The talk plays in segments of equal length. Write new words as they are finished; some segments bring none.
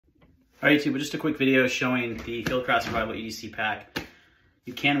All right, YouTube, just a quick video showing the Fieldcraft Survival EDC pack.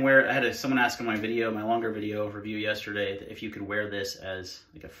 You can wear, I had someone ask in my video, my longer video review yesterday, if you could wear this as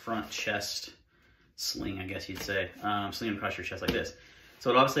like a front chest sling, I guess you'd say. Sling across your chest like this. So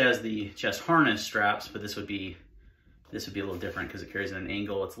it obviously has the chest harness straps, but this would be a little different because it carries at an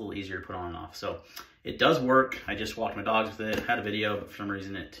angle. It's a little easier to put on and off. So it does work. I just walked my dogs with it, had a video, but for some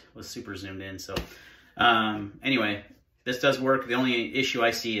reason it was super zoomed in. So anyway, this does work. The only issue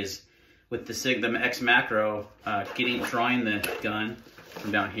I see is with the X macro, drawing the gun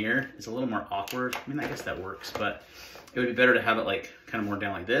from down here is a little more awkward. I mean, I guess that works, but it would be better to have it like kind of more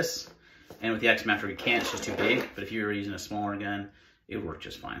down like this. And with the X macro, you can't, it's just too big. But if you were using a smaller gun, it would work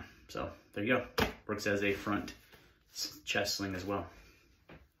just fine. So there you go. Works as a front chest sling as well.